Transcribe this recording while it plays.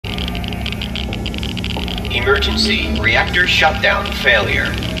Emergency reactor shutdown failure.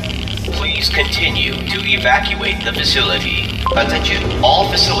 Please continue to evacuate the facility. Attention, all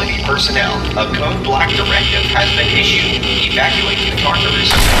facility personnel. A code black directive has been issued. Evacuate the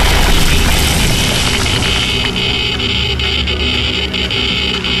Tartarus.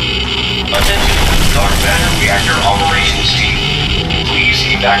 Attention, dark matter reactor operations team. Please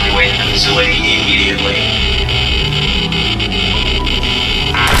evacuate the facility immediately.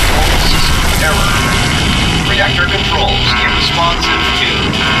 Error. Reactor controls irresponsive to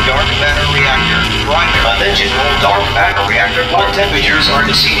dark matter reactor primary. Attention, dark matter reactor core temperatures are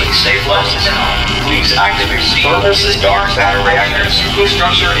exceeding safe levels now. Please activate thermal system. Dark matter reactor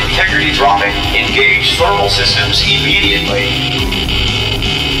superstructure integrity dropping. Engage thermal systems immediately.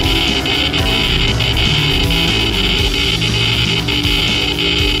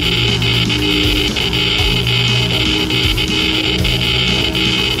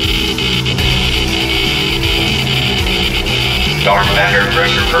 Dark matter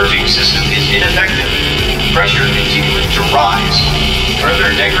pressure purging system is ineffective. Pressure continuing to rise.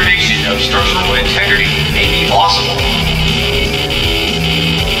 Further degradation of structural integrity may be possible.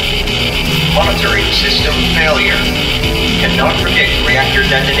 Monitoring system failure. Cannot predict reactor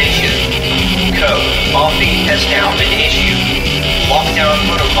detonation. Code OMNI has now been issued. Lockdown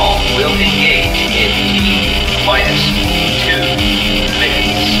protocol will engage in T-2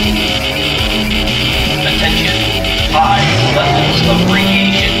 minutes. Attention. High levels of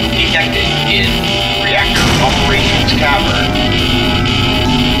radiation detected in reactor operations cavern.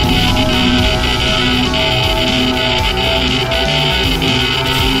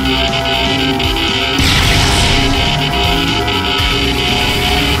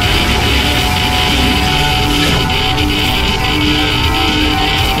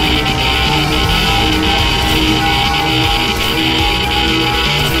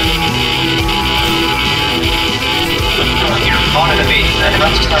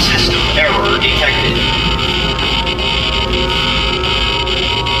 Advanced system error detected.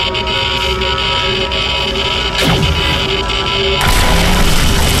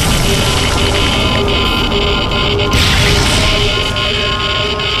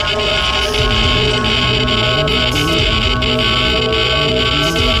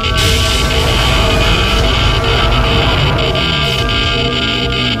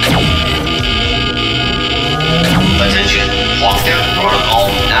 Attention, lockdown protocol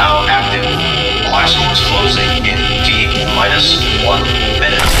now active. Blast doors closing in T-1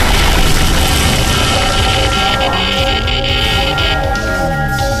 minute.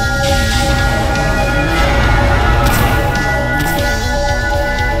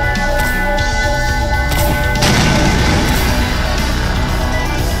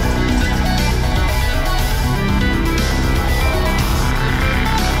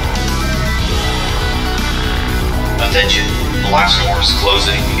 Attention, blast doors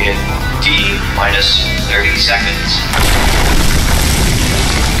closing in T-30 seconds.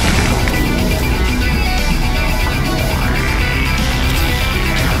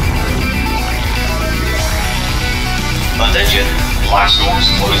 Attention, blast doors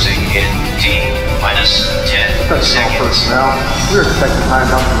closing in T-10 seconds. Personnel, we are expecting high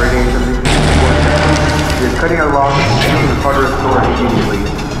amounts of radiation we are cutting our losses and ending the Tartarus door immediately.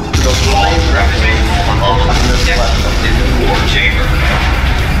 All gravitational levels detected in the core chamber.